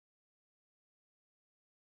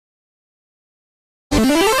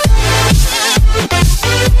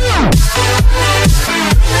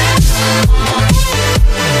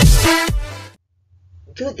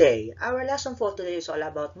Good day. Our lesson for today is all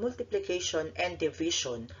about multiplication and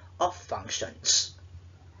division of functions.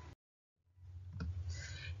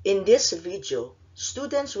 In this video,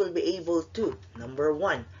 students will be able to, number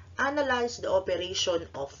 1, analyze the operation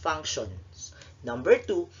of functions. Number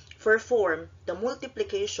 2, perform the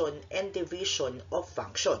multiplication and division of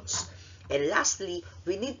functions. And lastly,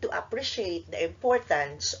 we need to appreciate the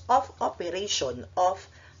importance of operation of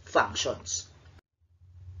functions.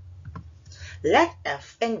 Let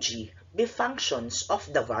f and g be functions of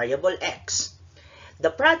the variable x.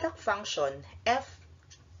 The product function f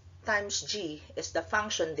times g is the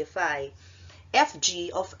function defined.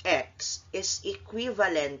 Fg of x is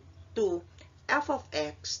equivalent to f of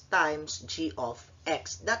x times g of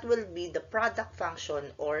x. That will be the product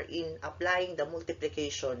function, or in applying the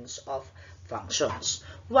multiplications of functions.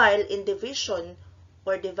 While in division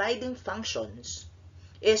or dividing functions,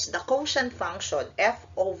 is the quotient function f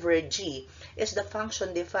over g is the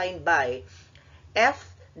function defined by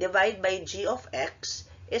f divided by g of x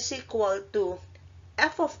is equal to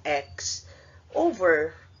f of x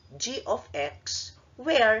over g of x,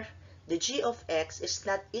 where the g of x is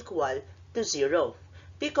not equal to 0.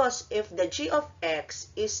 Because if the g of x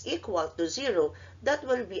is equal to 0, that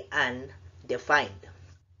will be undefined.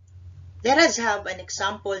 Let us have an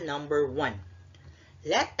example number 1.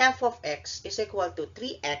 Let f of x is equal to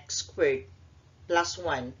 3x squared plus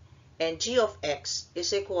 1 and g of x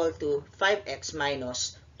is equal to 5x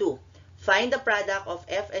minus 2. Find the product of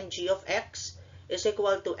f and g of x is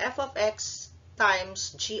equal to f of x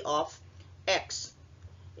times g of x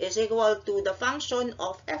is equal to the function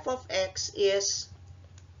of f of x is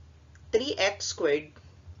 3x squared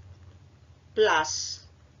plus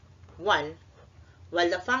 1, while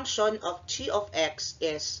the function of g of x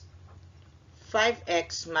is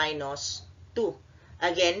 5x minus 2.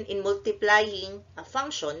 Again, in multiplying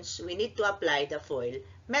functions, we need to apply the FOIL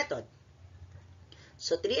method.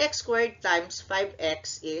 So 3x squared times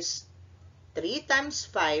 5x is 3 times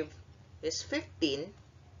 5 is 15,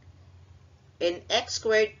 and x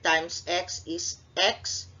squared times x is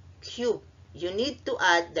x cubed. You need to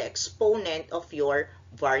add the exponent of your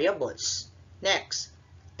variables. Next,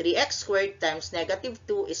 3x squared times negative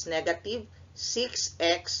 2 is negative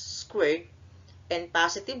 6x squared, and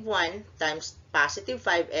positive 1 times positive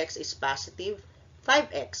 5x is positive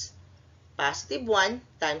 5x. Positive 1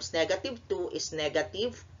 times negative 2 is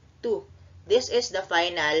negative 2. This is the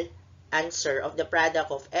final answer of the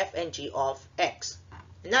product of f and g of x.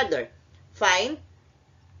 Another, find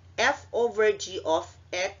f over g of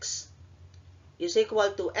x is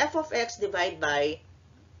equal to f of x divided by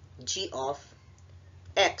g of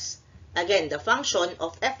x. Again, the function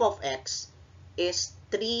of f of x is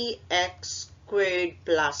 3x squared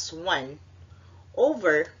plus 1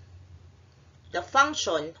 over the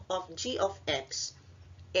function of g of x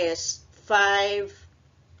is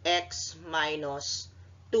 5x minus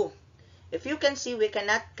 2. If you can see, we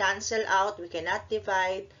cannot cancel out, we cannot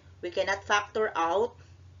divide, we cannot factor out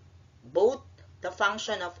both the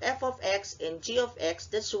function of f of x and g of x.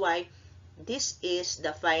 That's why this is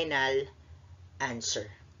the final answer.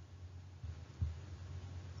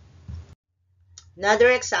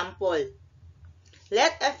 Another example.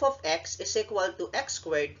 Let f of x is equal to x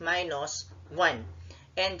squared minus 1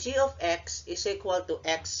 and g of x is equal to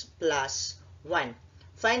x plus 1.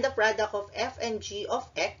 Find the product of f and g of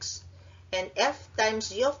x, and f times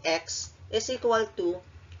g of x is equal to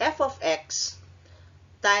f of x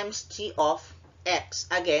times g of x.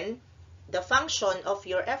 Again, the function of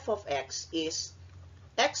your f of x is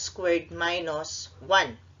x squared minus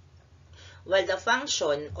 1, while the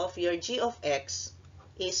function of your g of x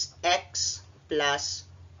is x plus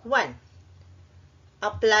 1.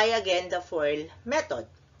 Apply again the FOIL method.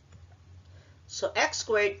 So x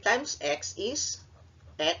squared times x is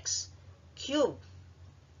x cubed.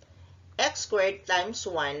 X squared times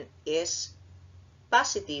 1 is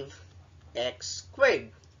positive x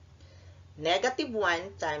squared. Negative 1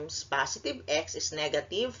 times positive x is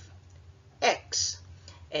negative x.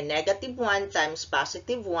 And negative 1 times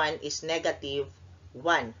positive 1 is negative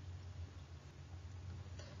 1.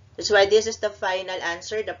 That's why this is the final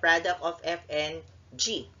answer, the product of f and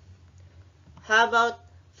g. How about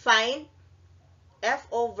find f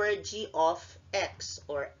over g of x,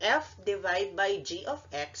 or f divided by g of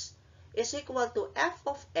x is equal to f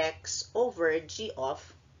of x over g of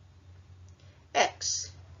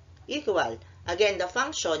x equal. Again, the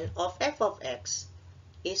function of f of x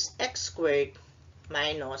is x squared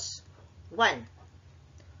minus 1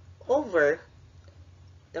 over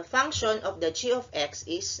the function of the g of x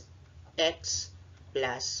is x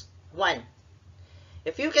plus 1.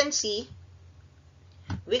 If you can see,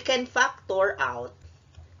 we can factor out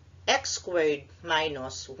x squared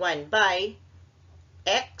minus 1 by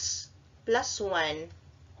x plus 1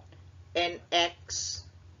 and x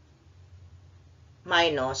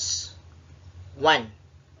minus 1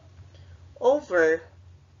 over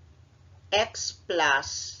x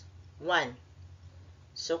plus 1.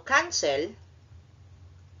 So cancel.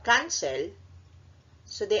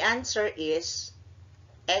 So the answer is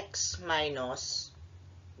x minus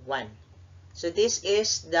 1. So this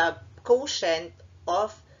is the quotient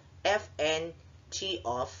of f and g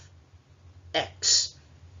of x.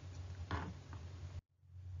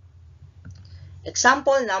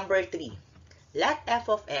 Example number 3. Let f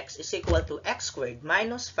of x is equal to x squared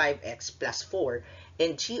minus 5x plus 4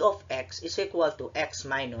 and g of x is equal to x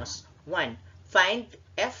minus 1. Find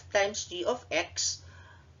f times g of x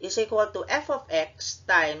is equal to f of x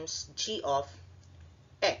times g of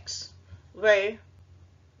x, where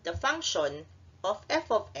the function of f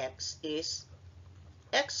of x is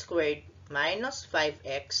x squared minus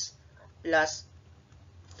 5x plus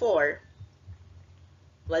 4,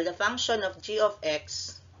 while the function of g of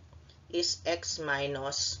x is x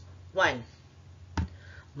minus 1.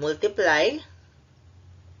 Multiply.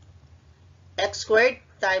 X squared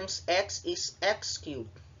times x is x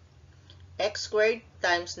cubed. X squared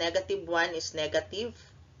times negative 1 is negative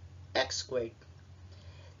x squared.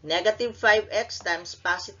 Negative 5x times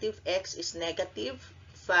positive x is negative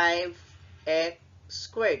 5x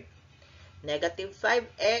squared. Negative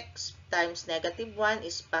 5x times negative 1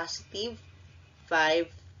 is positive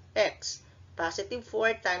 5x. Positive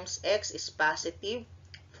 4 times x is positive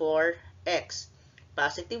 4x.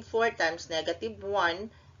 Positive 4 times negative 1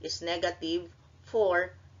 is negative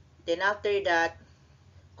 4. Then after that,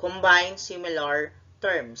 combine similar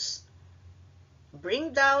terms.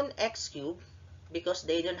 Bring down x cubed because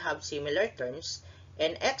they don't have similar terms.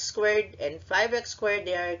 And x squared and 5x squared,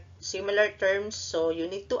 they are similar terms. So you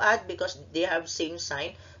need to add because they have same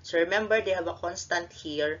sign. So remember, they have a constant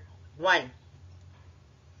here, 1.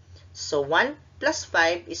 So 1 plus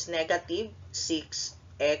 5 is negative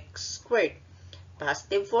 6x squared.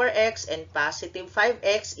 Positive 4x and positive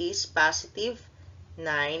 5x is positive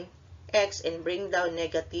 9x, and bring down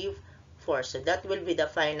negative 4. So that will be the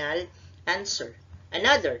final answer.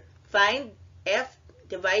 Another, find f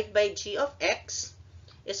divided by g of x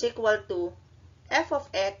is equal to f of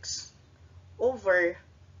x over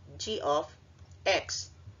g of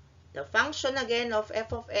x. The function again of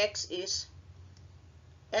f of x is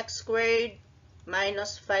x squared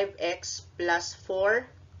minus 5x plus 4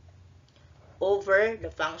 over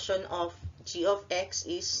the function of g of x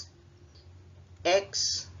is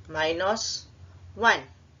x minus 1.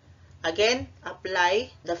 Again,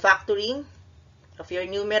 apply the factoring of your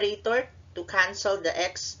numerator to cancel the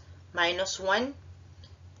x minus 1.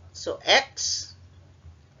 So x,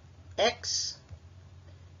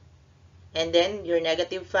 and then your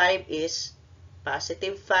negative 5 is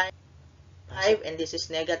positive 5, and this is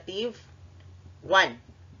negative 1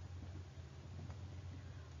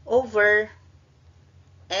 over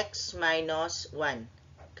x minus 1.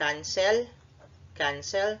 Cancel.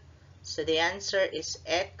 So the answer is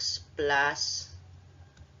x plus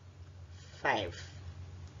 5.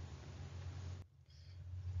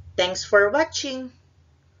 Thanks for watching.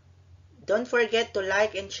 Don't forget to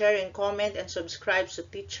like and share and comment and subscribe to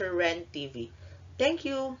Teacher Ren TV. Thank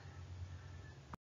you.